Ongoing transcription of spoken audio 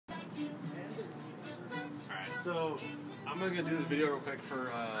So, I'm going to do this video real quick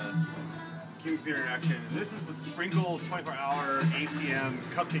for Cupcake Interaction. This is the Sprinkles 24-hour ATM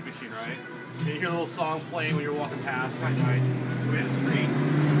cupcake machine, right? And you hear a little song playing when you're walking past, kind of nice. We have a screen.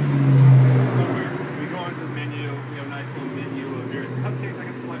 So we go into the menu, we have a nice little menu of various cupcakes I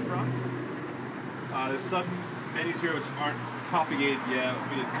can select from. There's sub-menus here which aren't propagated yet.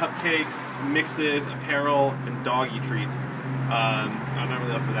 We have cupcakes, mixes, apparel, and doggy treats. I'm not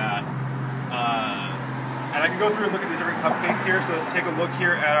really up for that. And I can go through and look at these different cupcakes here, so let's take a look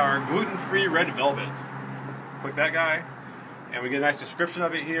here at our gluten-free red velvet. Click that guy, and we get a nice description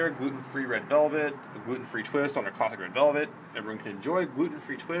of it here. Gluten-free red velvet, a gluten-free twist on our classic red velvet. Everyone can enjoy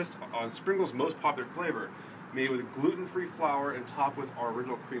gluten-free twist on Sprinkles' most popular flavor, made with gluten-free flour and topped with our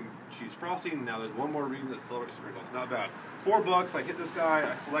original cream cheese frosting. Now there's one more reason to celebrate Sprinkles. Not bad. $4, I hit this guy,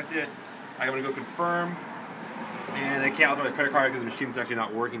 I select it, I'm going to go confirm, and I can't authorize my credit card because the machine's actually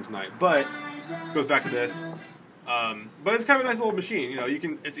not working tonight. But goes back to this. But it's kind of a nice little machine. You know,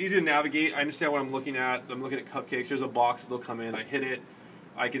 it's easy to navigate. I understand what I'm looking at. I'm looking at cupcakes. There's a box. They'll come in. I hit it.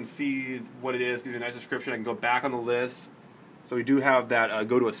 I can see what it is. Give you a nice description. I can go back on the list. So we do have that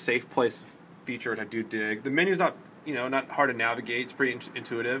go to a safe place feature, which I do dig. The menu's not, not hard to navigate. It's pretty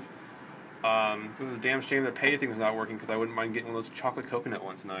intuitive. This is a damn shame their pay thing's not working because I wouldn't mind getting one of those chocolate coconut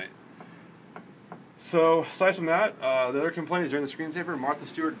ones tonight. So, aside from that, the other complaint is during the screensaver, Martha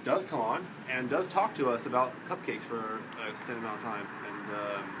Stewart does come on and does talk to us about cupcakes for an extended amount of time.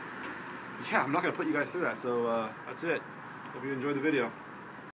 And, yeah, I'm not going to put you guys through that, so that's it. Hope you enjoyed the video.